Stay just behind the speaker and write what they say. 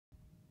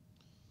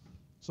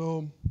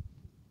So,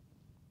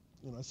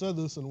 I said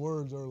this in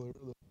words earlier.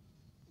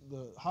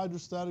 The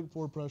hydrostatic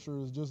pore pressure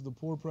is just the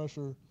pore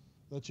pressure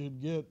that you'd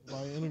get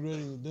by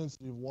integrating the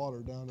density of water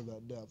down to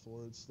that depth,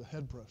 or it's the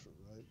head pressure,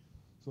 right?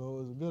 So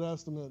it's a good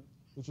estimate.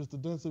 It's just the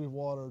density of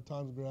water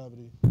times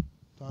gravity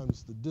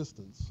times the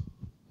distance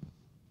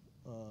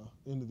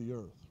into the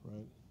earth,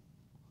 right?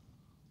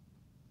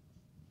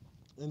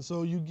 And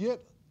so you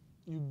get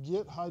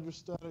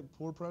hydrostatic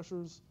pore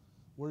pressures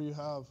where you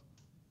have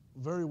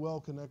very well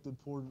connected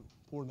pore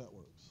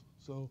networks.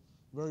 So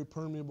very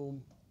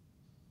permeable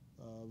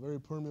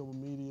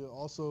media.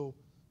 Also,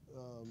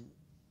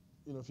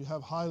 if you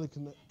have highly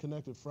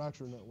connected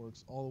fracture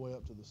networks all the way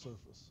up to the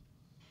surface.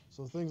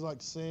 So things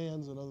like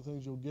sands and other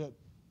things, you'll get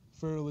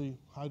fairly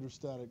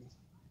hydrostatic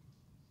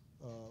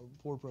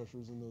pore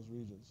pressures in those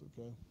regions,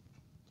 okay?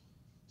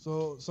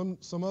 So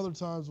some other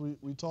times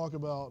we talk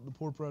about the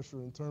pore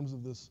pressure in terms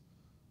of this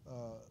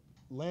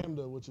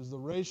lambda, which is the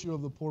ratio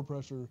of the pore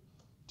pressure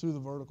to the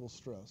vertical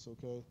stress,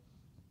 okay?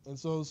 And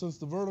so since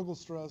the vertical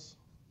stress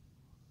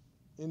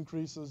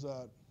increases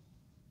at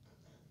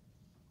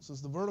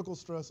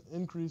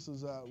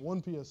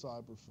 1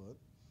 psi per foot,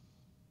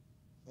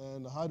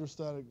 and the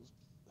hydrostatic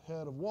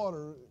head of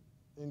water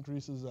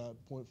increases at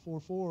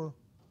 0.44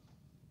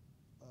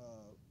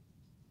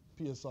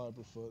 psi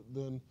per foot,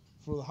 then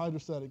for the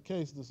hydrostatic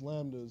case, this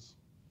lambda is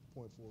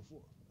 0.44.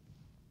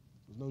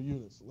 There's no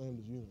units.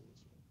 Lambda is unitless.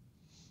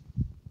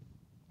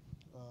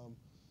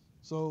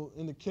 So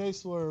in the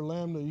case where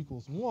lambda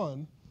equals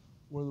 1,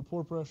 where the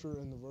pore pressure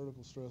and the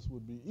vertical stress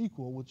would be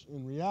equal, which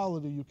in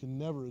reality you can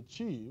never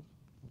achieve.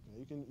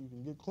 Okay, you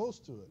can get close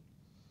to it,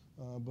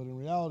 but in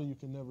reality you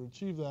can never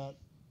achieve that.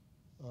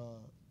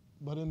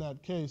 But in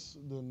that case,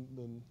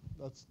 then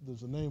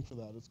there's a name for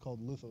that. It's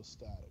called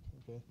lithostatic.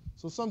 Okay,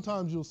 so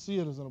sometimes you'll see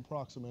it as an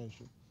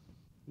approximation.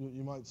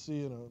 You might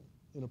see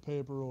in a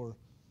paper or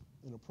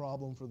in a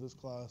problem for this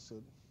class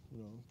that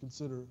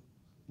consider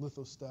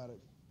lithostatic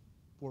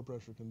pore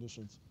pressure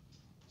conditions.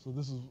 So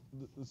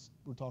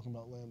we're talking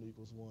about lambda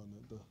equals 1,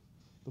 that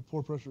the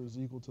pore pressure is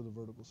equal to the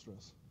vertical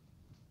stress.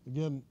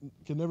 Again,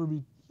 can never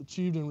be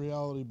achieved in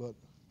reality, but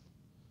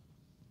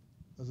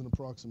as an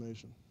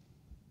approximation.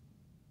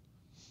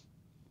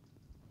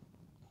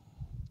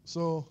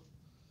 So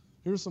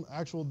here's some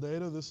actual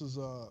data. This is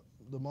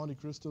the Monte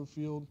Cristo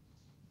field.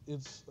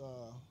 It's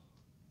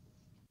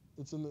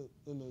in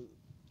the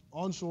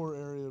onshore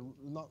area,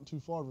 not too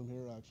far from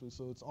here actually.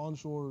 So it's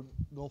onshore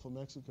Gulf of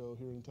Mexico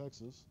here in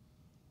Texas.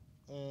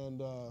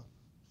 And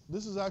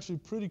this is actually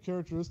pretty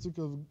characteristic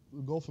of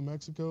the Gulf of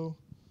Mexico,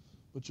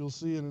 but you'll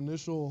see an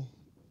initial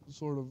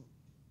sort of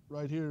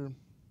right here.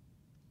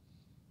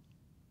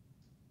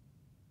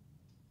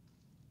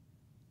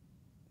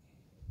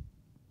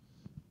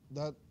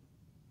 That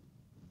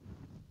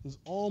is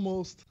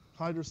almost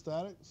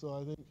hydrostatic, so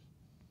I think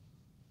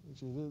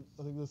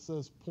this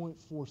says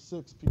 0.46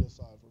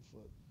 psi per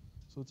foot.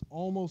 So it's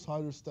almost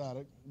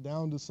hydrostatic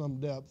down to some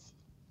depth,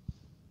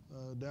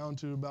 down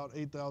to about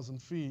 8,000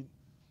 feet.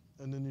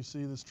 And then you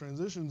see this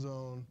transition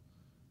zone,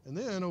 and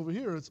then over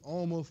here it's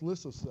almost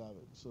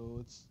lithostatic.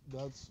 So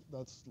that's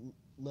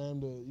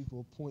lambda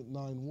equal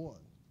 0.91.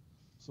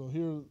 So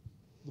here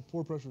the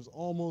pore pressure is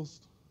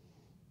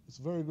it's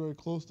very, very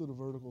close to the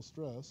vertical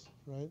stress,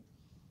 right?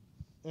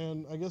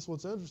 And I guess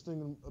what's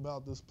interesting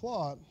about this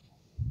plot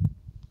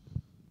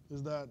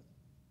is that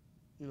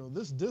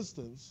this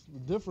distance, the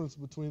difference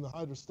between the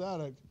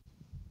hydrostatic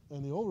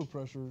and the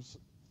overpressures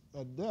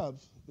at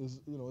depth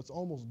is, it's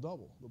almost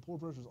double. The pore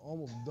pressure is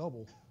almost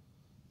double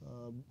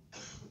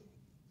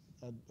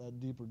at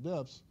deeper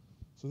depths.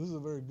 So this is a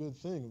very good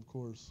thing, of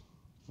course,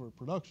 for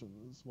production.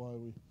 That's why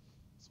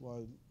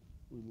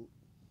we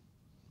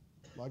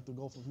like the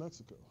Gulf of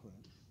Mexico, right?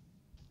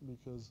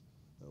 Because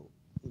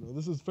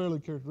this is fairly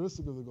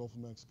characteristic of the Gulf of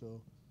Mexico.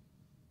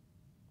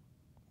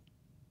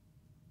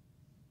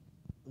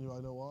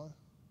 Anybody know why?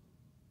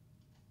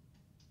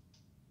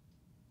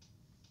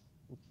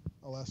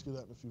 I'll ask you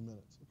that in a few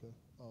minutes, okay?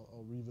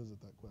 I'll revisit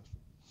that question.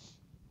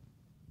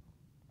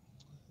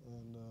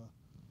 And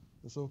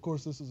so, of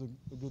course, this is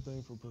a good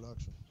thing for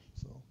production.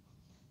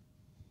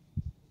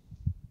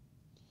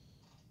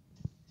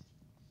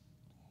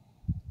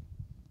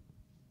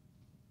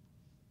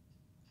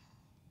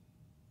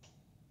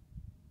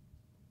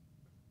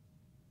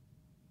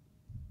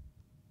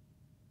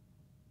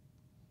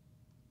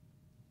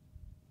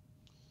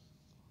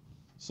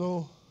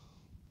 So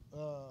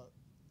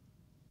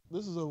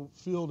this is a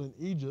field in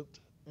Egypt,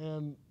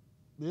 and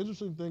the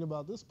interesting thing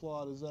about this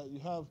plot is that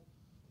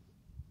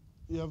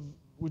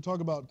we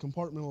talk about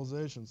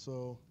compartmentalization.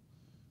 So,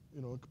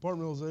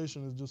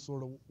 compartmentalization is just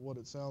sort of what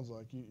it sounds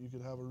like. You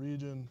could have a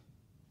region,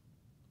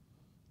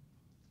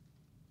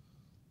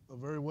 a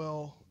very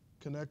well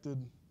connected,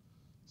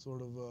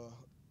 sort of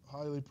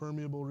highly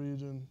permeable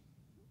region,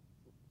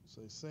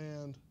 say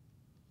sand,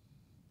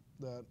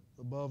 that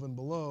above and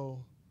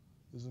below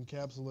is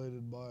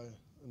encapsulated by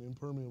an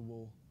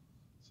impermeable,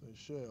 say,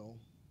 shale.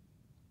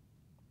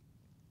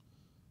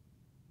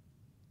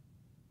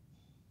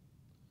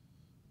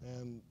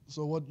 And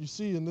so what you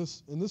see in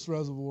this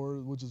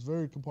reservoir, which is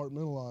very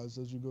compartmentalized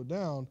as you go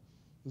down,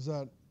 is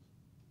that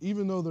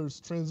even though there's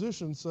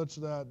transition such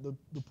that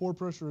the pore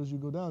pressure as you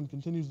go down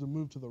continues to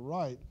move to the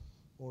right,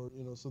 or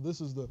so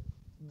this is the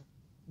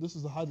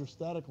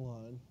hydrostatic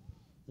line,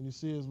 and you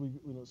see as we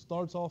it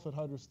starts off at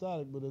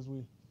hydrostatic, but as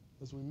we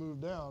move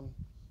down,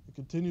 it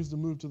continues to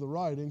move to the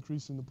right,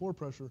 increasing the pore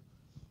pressure.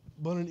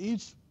 But in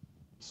each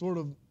sort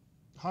of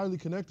highly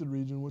connected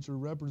region, which are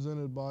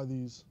represented by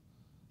these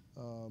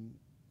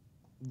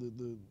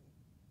the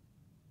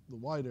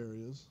white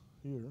areas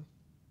here,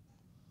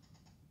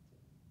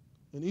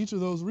 in each of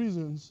those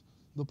regions,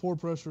 the pore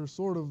pressure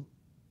sort of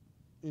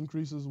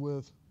increases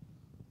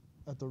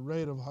at the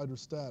rate of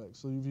hydrostatic.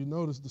 So if you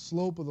notice the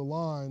slope of the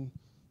line,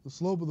 the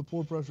slope of the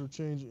pore pressure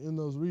change in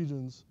those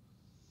regions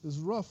is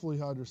roughly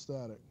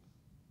hydrostatic,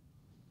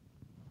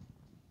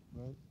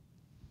 right?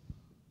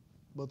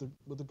 But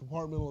the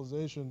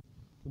compartmentalization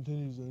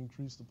continues to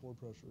increase the pore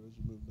pressure as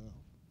you move down.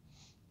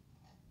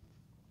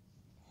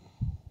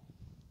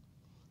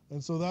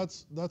 And so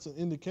that's an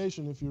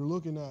indication if you're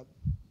looking at,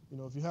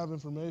 if you have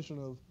information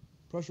of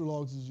pressure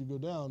logs as you go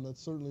down,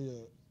 that's certainly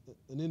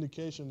an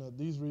indication that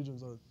these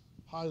regions are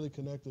highly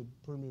connected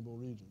permeable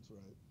regions,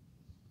 right?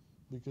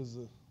 Because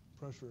the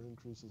pressure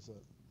increases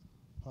at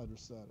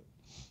hydrostatic.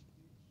 Each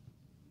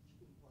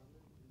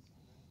compartment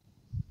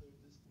they're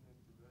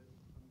disconnected, right,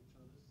 from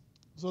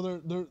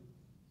each other?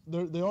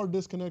 So they are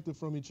disconnected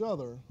from each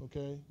other,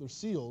 okay? They're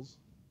seals.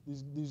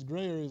 These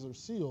gray areas are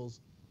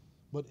seals,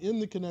 but in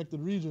the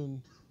connected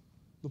region,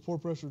 the pore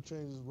pressure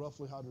changes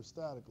roughly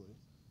hydrostatically.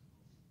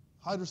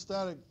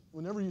 Hydrostatic,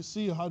 whenever you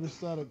see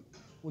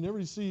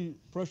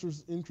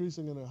pressures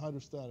increasing in a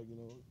hydrostatic,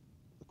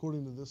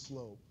 according to this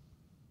slope,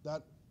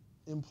 that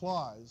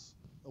implies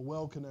a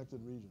well-connected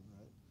region,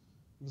 right?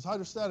 Because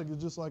hydrostatic is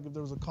just like if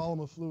there was a column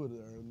of fluid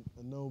there and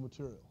no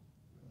material,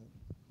 right?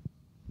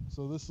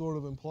 So this sort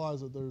of implies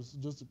that there's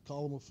just a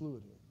column of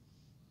fluid here.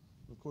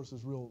 Of course,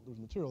 there's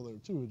material there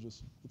too.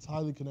 It's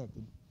highly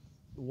connected.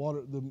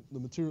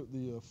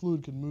 The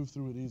fluid can move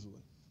through it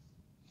easily.